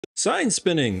Sign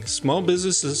spinning! Small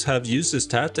businesses have used this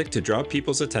tactic to draw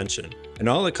people's attention, and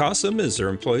all it costs them is their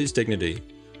employees' dignity.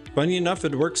 Funny enough,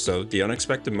 it works though. The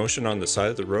unexpected motion on the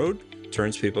side of the road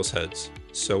turns people's heads.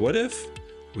 So what if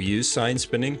we use sign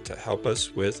spinning to help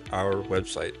us with our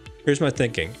website? Here's my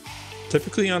thinking.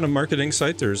 Typically on a marketing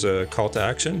site, there's a call to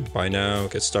action, buy now,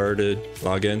 get started,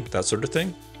 log in, that sort of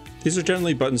thing. These are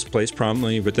generally buttons placed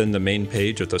prominently within the main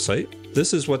page of the site.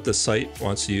 This is what the site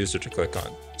wants the user to click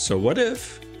on. So what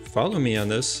if, follow me on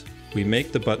this, we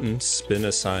make the button spin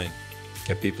a sign,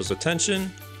 get people's attention,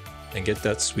 and get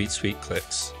that sweet, sweet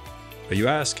clicks. But you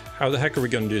ask, how the heck are we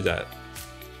going to do that?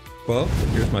 Well,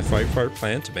 here's my 5-part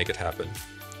plan to make it happen.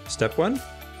 Step 1,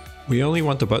 we only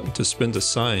want the button to spin the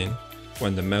sign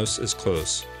when the mouse is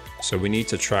close. So we need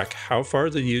to track how far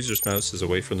the user's mouse is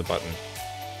away from the button.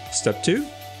 Step 2,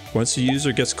 once the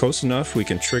user gets close enough, we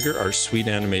can trigger our sweet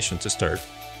animation to start.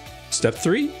 Step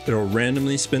 3, it'll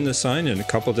randomly spin the sign in a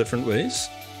couple different ways.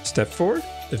 Step 4,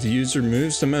 if the user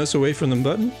moves the mouse away from the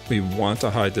button, we want to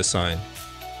hide the sign.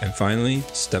 And finally,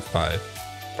 step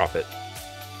 5, profit.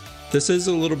 This is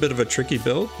a little bit of a tricky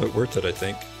build, but worth it, I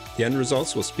think. The end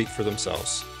results will speak for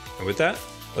themselves. And with that,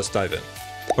 let's dive in.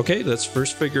 Okay, let's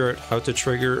first figure out how to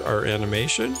trigger our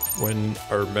animation when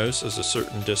our mouse is a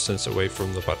certain distance away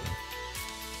from the button.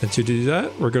 And to do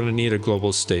that, we're going to need a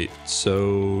global state.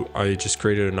 So I just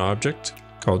created an object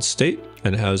called state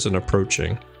and it has an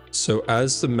approaching. So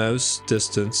as the mouse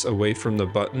distance away from the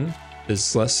button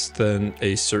is less than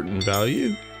a certain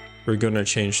value, we're going to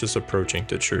change this approaching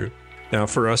to true. Now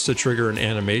for us to trigger an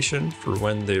animation for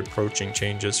when the approaching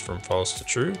changes from false to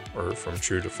true or from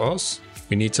true to false,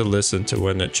 we need to listen to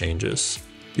when it changes.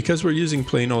 Because we're using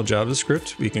plain old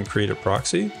JavaScript, we can create a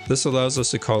proxy. This allows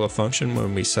us to call a function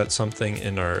when we set something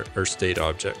in our state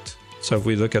object. So if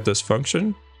we look at this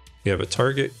function, we have a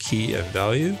target, key, and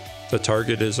value. The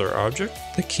target is our object,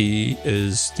 the key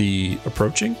is the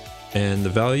approaching, and the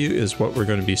value is what we're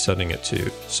going to be setting it to.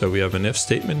 So we have an if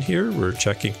statement here. We're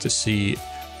checking to see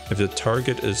if the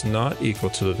target is not equal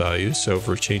to the value. So if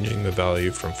we're changing the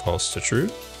value from false to true,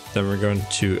 then we're going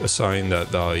to assign that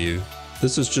value.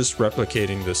 This is just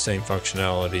replicating the same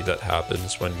functionality that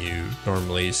happens when you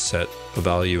normally set a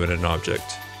value in an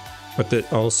object. But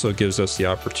it also gives us the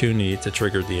opportunity to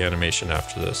trigger the animation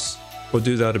after this. We'll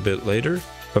do that a bit later,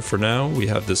 but for now we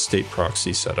have this state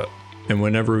proxy set up. And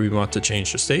whenever we want to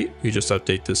change the state, we just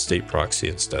update this state proxy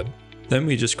instead. Then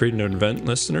we just create an event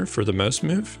listener for the mouse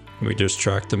move, and we just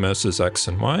track the mouse's X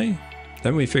and Y.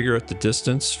 Then we figure out the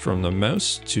distance from the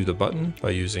mouse to the button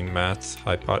by using math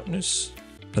hypotenuse.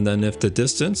 And then if the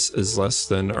distance is less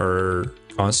than our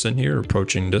constant here,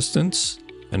 approaching distance,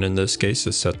 and in this case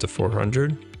is set to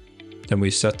 400, then we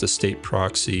set the state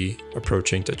proxy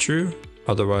approaching to true,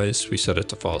 otherwise we set it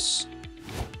to false.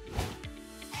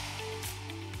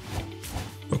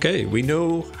 Okay, we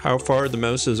know how far the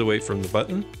mouse is away from the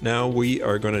button. Now we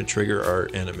are going to trigger our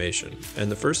animation. And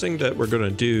the first thing that we're going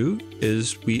to do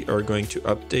is we are going to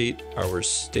update our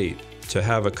state to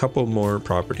have a couple more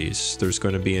properties. There's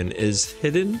going to be an is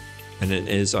hidden and an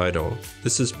is idle.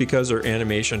 This is because our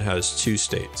animation has two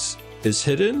states. Is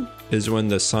hidden is when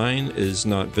the sign is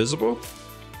not visible,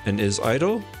 and is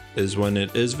idle is when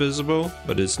it is visible,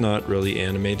 but it's not really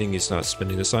animating. He's not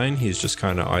spinning the sign. He's just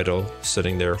kind of idle,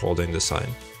 sitting there holding the sign.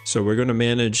 So we're going to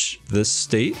manage this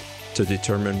state to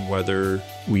determine whether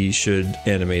we should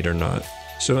animate or not.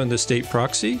 So in the state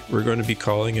proxy, we're going to be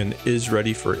calling an is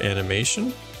ready for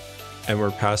animation, and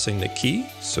we're passing the key.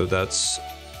 So that's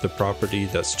the property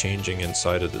that's changing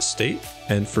inside of the state.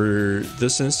 And for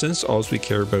this instance, all we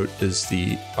care about is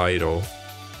the idle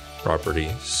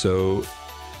property. So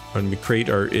when we create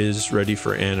our is ready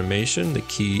for animation, the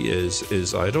key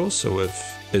is idle. So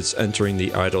if it's entering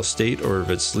the idle state or if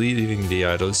it's leaving the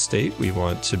idle state, we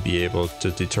want to be able to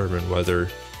determine whether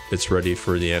it's ready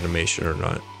for the animation or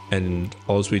not. And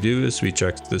all we do is we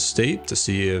check the state to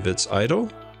see if it's idle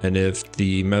and if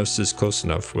the mouse is close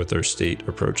enough with our state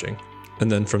approaching.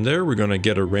 And then from there, we're going to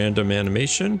get a random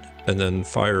animation and then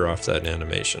fire off that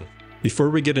animation.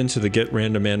 Before we get into the get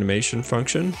random animation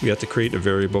function, we have to create a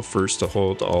variable first to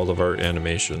hold all of our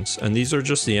animations. And these are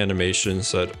just the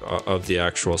animations of the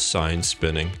actual sign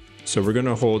spinning. So we're going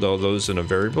to hold all those in a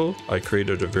variable. I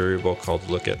created a variable called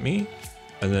look at me,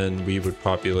 and then we would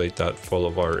populate that full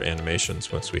of our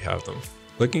animations once we have them.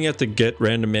 Looking at the get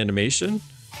random animation,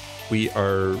 we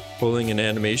are pulling an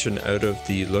animation out of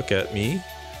the look at me,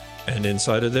 and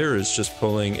inside of there is just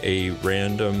pulling a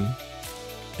random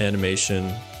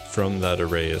animation from that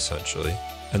array essentially.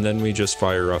 And then we just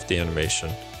fire off the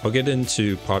animation. I'll get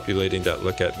into populating that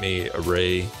look at me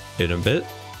array in a bit,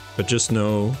 But just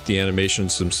know the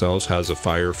animations themselves has a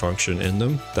fire function in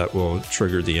them that will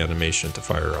trigger the animation to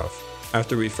fire off.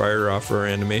 After we fire off our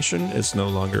animation, it's no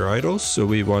longer idle, so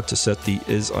we want to set the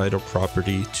isIdle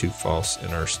property to false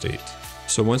in our state.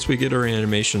 So once we get our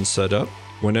animation set up,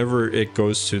 whenever it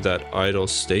goes to that idle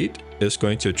state, it's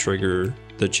going to trigger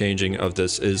the changing of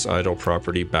this isIdle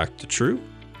property back to true,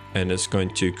 and it's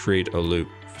going to create a loop.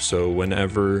 So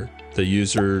whenever the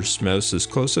user's mouse is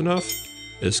close enough,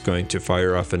 it's going to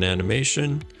fire off an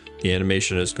animation. The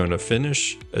animation is going to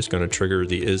finish. It's going to trigger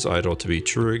the isIdle to be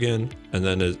true again, and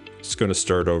then it's going to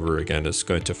start over again. It's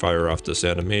going to fire off this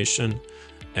animation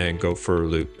and go for a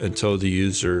loop until the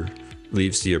user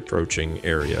leaves the approaching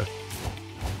area.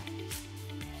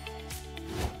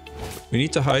 We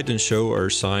need to hide and show our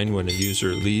sign when a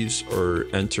user leaves or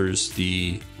enters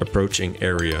the approaching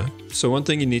area. So one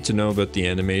thing you need to know about the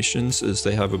animations is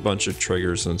they have a bunch of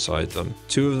triggers inside them.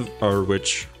 Two are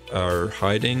which are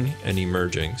hiding and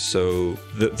emerging. So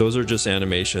those are just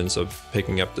animations of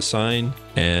picking up the sign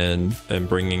and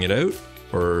bringing it out,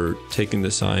 or taking the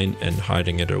sign and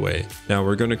hiding it away. Now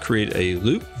we're going to create a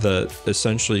loop that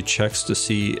essentially checks to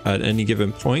see at any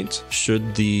given point,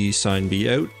 should the sign be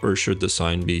out or should the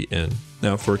sign be in.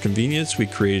 Now for convenience, we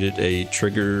created a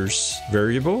triggers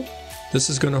variable. This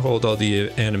is going to hold all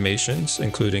the animations,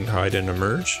 including hide and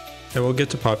emerge, and we'll get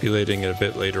to populating it a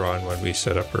bit later on when we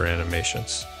set up our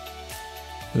animations.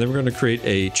 And then we're going to create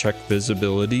a check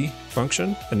visibility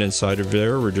function, and inside of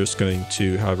there we're just going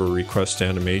to have a request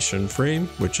animation frame,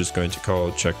 which is going to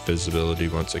call check visibility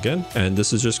once again, and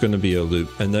this is just going to be a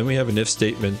loop. And then we have an if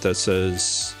statement that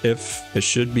says if it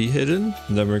should be hidden,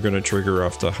 and then we're going to trigger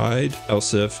off the hide,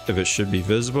 else if it should be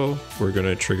visible, we're going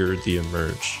to trigger the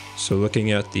emerge. So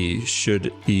looking at the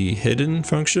should be hidden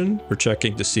function, we're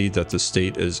checking to see that the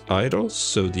state is idle,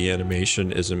 so the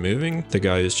animation isn't moving, the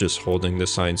guy is just holding the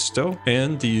sign still,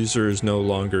 and the user is no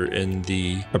longer in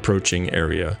the approaching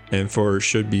area. And for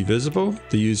should be visible,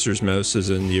 the user's mouse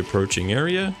is in the approaching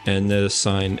area and the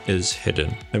sign is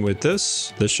hidden. And with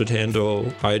this should handle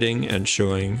hiding and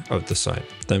showing of the sign.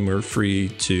 Then we're free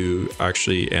to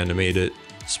actually animate it,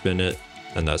 spin it,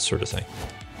 and that sort of thing.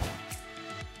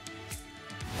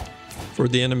 For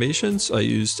the animations, I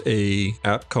used a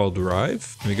app called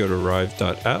Rive. Let me go to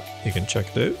rive.app. You can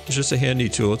check it out. It's just a handy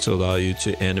tool to allow you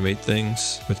to animate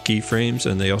things with keyframes,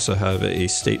 and they also have a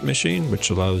state machine, which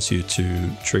allows you to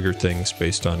trigger things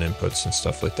based on inputs and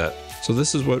stuff like that. So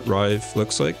this is what Rive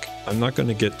looks like. I'm not going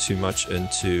to get too much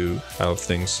into how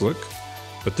things look,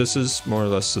 but this is more or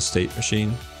less the state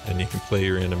machine, and you can play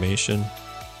your animation.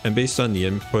 And based on the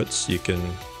inputs, you can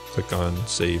click on,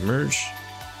 say, merge,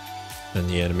 and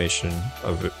the animation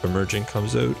of it emerging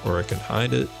comes out, or I can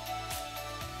hide it.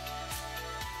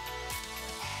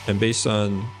 And based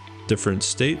on different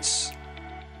states,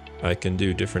 I can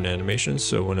do different animations.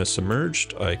 So when it's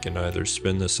emerged, I can either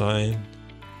spin the sign,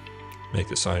 make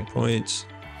the sign point,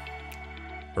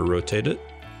 or rotate it.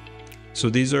 So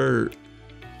these are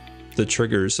the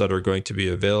triggers that are going to be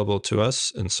available to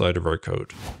us inside of our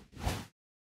code.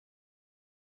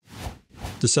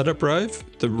 To set up Rive,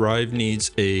 the Rive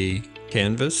needs a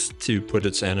canvas to put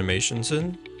its animations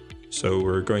in. So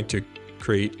we're going to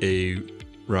create a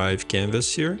Rive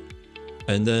canvas here.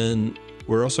 And then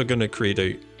we're also going to create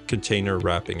a container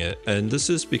wrapping it. And this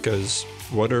is because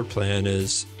what our plan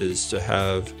is to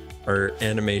have our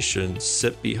animation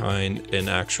sit behind an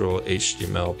actual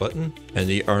HTML button, and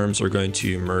the arms are going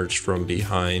to emerge from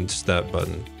behind that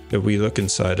button. If we look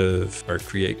inside of our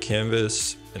create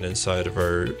canvas and inside of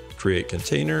our create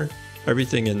container,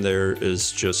 everything in there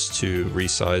is just to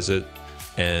resize it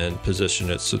and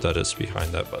position it so that it's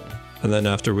behind that button. And then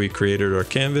after we created our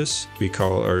canvas, we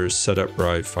call our setup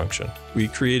Rive function. We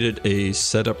created a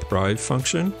setup Rive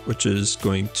function, which is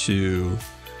going to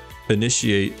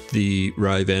initiate the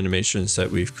Rive animations that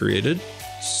we've created.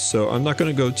 So I'm not going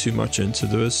to go too much into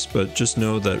this, but just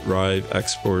know that Rive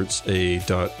exports a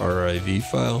 .riv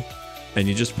file, and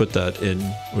you just put that in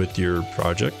with your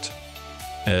project.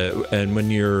 And when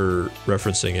you're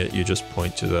referencing it, you just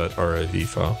point to that RIV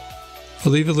file.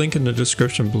 I'll leave a link in the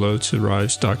description below to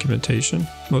Rive's documentation.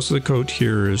 Most of the code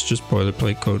here is just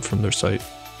boilerplate code from their site.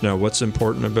 Now, what's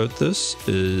important about this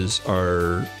is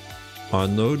our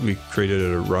onload. We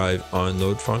created a Rive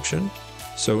onload function.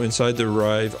 So inside the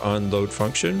Rive onload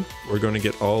function, we're going to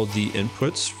get all the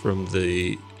inputs from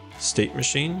the state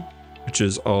machine, which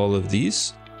is all of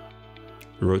these: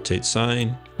 rotate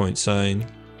sign, point sign,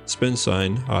 spin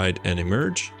sign, hide, and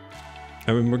emerge.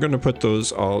 And we're going to put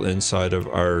those all inside of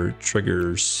our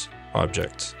triggers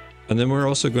object. And then we're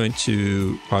also going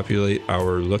to populate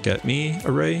our look at me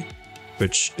array,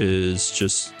 which is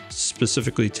just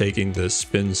specifically taking the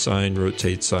spin sign,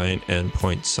 rotate sign, and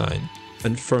point sign.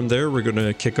 And from there, we're going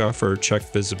to kick off our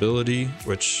check visibility,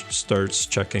 which starts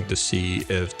checking to see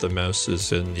if the mouse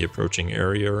is in the approaching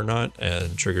area or not,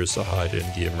 and triggers the hide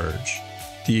and the emerge.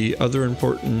 The other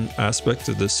important aspect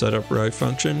of the setup Rive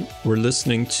function, we're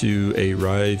listening to a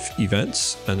Rive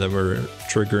events, and then we're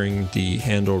triggering the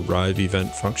handle Rive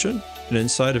event function. And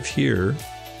inside of here,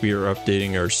 we are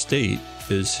updating our state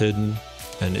is hidden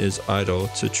and is idle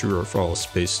to true or false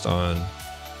based on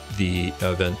the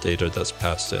event data that's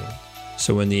passed in.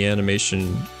 So when the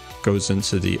animation goes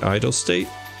into the idle state,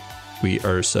 we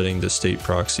are setting the state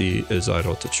proxy is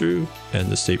idle to true, and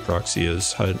the state proxy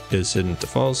is hidden to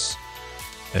false,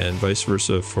 and vice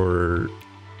versa for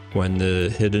when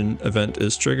the hidden event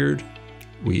is triggered,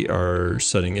 we are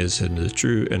setting is hidden to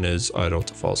true and is idle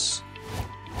to false.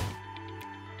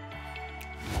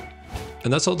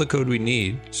 And that's all the code we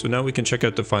need, so now we can check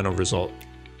out the final result.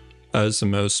 As the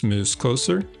mouse moves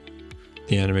closer,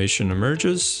 the animation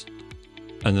emerges,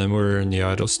 and then we're in the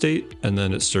idle state, and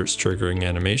then it starts triggering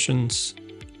animations.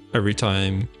 Every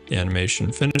time the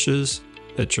animation finishes,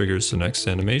 it triggers the next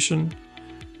animation.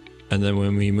 And then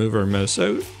when we move our mouse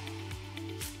out,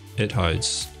 it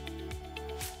hides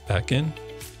back in.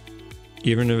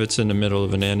 Even if it's in the middle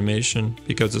of an animation,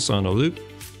 because it's on a loop,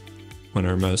 when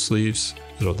our mouse leaves,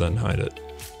 it'll then hide it.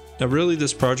 Now really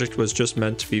this project was just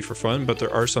meant to be for fun, but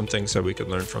there are some things that we could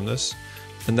learn from this.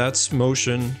 And that's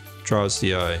motion draws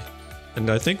the eye. And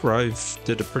I think Rive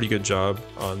did a pretty good job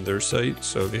on their site.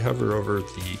 So if you hover over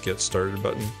the get started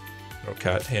button,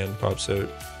 cat hand pops out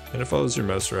and it follows your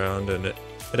mouse around, and it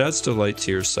adds delight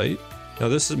to your site. Now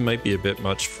this might be a bit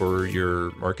much for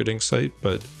your marketing site,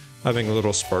 but having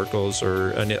little sparkles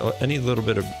or any little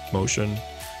bit of motion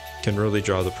can really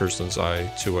draw the person's eye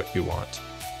to what you want.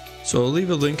 So I'll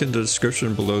leave a link in the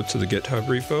description below to the GitHub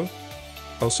repo.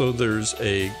 Also, there's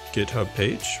a GitHub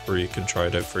page where you can try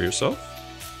it out for yourself.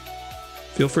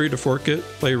 Feel free to fork it,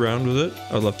 play around with it.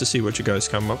 I'd love to see what you guys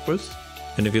come up with.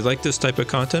 And if you like this type of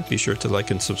content, be sure to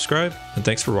like and subscribe. And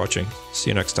thanks for watching. See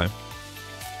you next time.